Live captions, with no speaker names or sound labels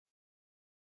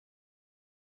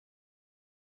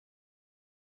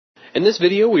In this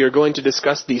video, we are going to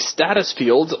discuss the status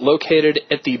fields located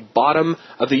at the bottom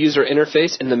of the user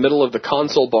interface in the middle of the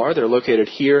console bar. They're located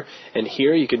here and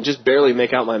here. You can just barely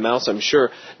make out my mouse, I'm sure.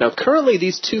 Now, currently,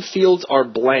 these two fields are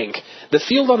blank. The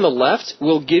field on the left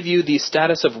will give you the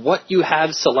status of what you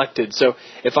have selected. So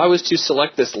if I was to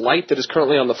select this light that is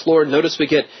currently on the floor, notice we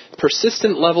get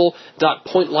persistent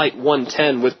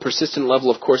level.pointlight110, with persistent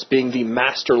level, of course, being the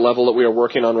master level that we are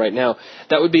working on right now.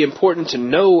 That would be important to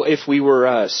know if we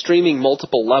were streaming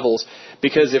multiple levels,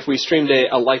 because if we streamed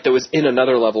a light that was in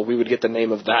another level, we would get the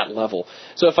name of that level.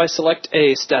 So if I select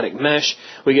a static mesh,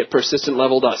 we get persistent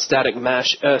level.static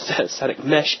mesh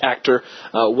actor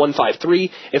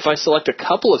 153. If I select a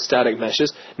couple of static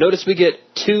meshes, notice we get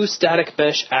two static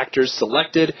mesh actors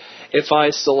selected. If I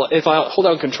hold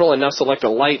down Control and now select a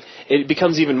light, it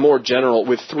becomes even more general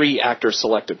with 3 actors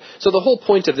selected. So the whole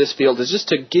point of this field is just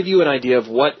to give you an idea of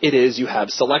what it is you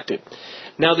have selected.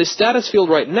 Now, the status field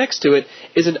right next to it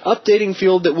is an updating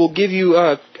field that will give you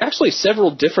actually several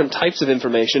different types of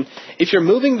information. If you're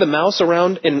moving the mouse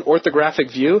around in an orthographic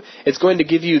view, it's going to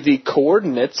give you the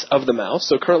coordinates of the mouse.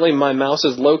 So currently my mouse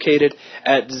is located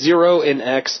at 0 in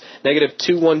X, negative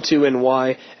 212 in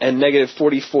Y, and negative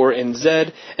 44 in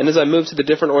Z. And as I move to the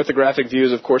different orthographic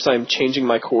views, of course, I'm changing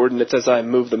my coordinates as I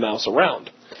move the mouse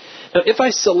around. Now, if I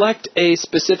select a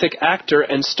specific actor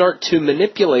and start to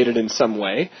manipulate it in some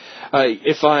way,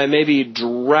 if I maybe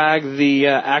drag the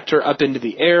actor up into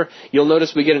the air, you'll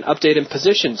notice we get an update in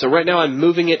position. So right now I'm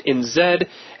moving it in Z,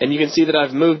 and you can see that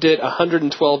I've moved it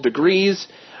 112 degrees.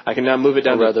 I can now move it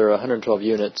down to 112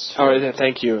 units. All right,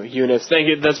 thank you, units. Thank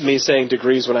you. That's me saying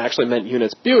degrees when I actually meant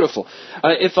units. Beautiful.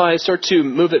 If I start to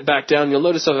move it back down, you'll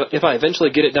notice if I eventually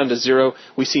get it down to 0,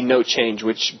 we see no change,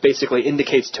 which basically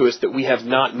indicates to us that we have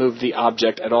not moved the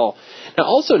object at all. Now,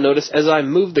 also notice as I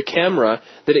move the camera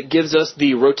that it gives us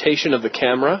the rotation of the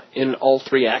camera in all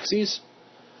 3 axes.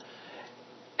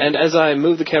 And as I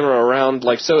move the camera around,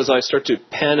 like so, as I start to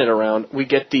pan it around, we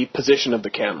get the position of the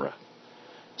camera.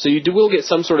 So you will get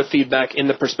some sort of feedback in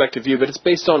the perspective view, but it's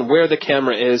based on where the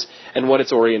camera is and what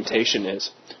its orientation is.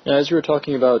 Now, as you were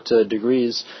talking about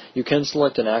degrees, you can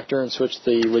select an actor and switch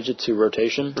the widget to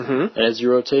rotation. And as you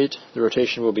rotate, the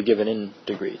rotation will be given in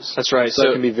degrees. That's right. So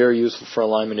that can be very useful for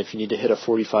alignment if you need to hit a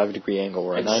 45-degree angle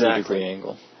or a 90-degree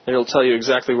angle. And it'll tell you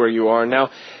exactly where you are. Now,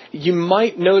 you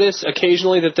might notice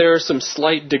occasionally that there are some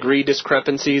slight degree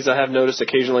discrepancies. I have noticed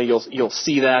occasionally you'll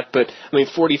see that, but I mean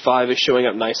 45 is showing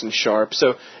up nice and sharp.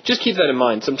 So just keep that in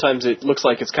mind. Sometimes it looks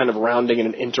like it's kind of rounding in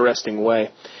an interesting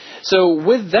way. So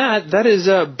with that, that is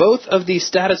both of the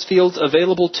status fields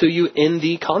available to you in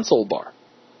the console bar.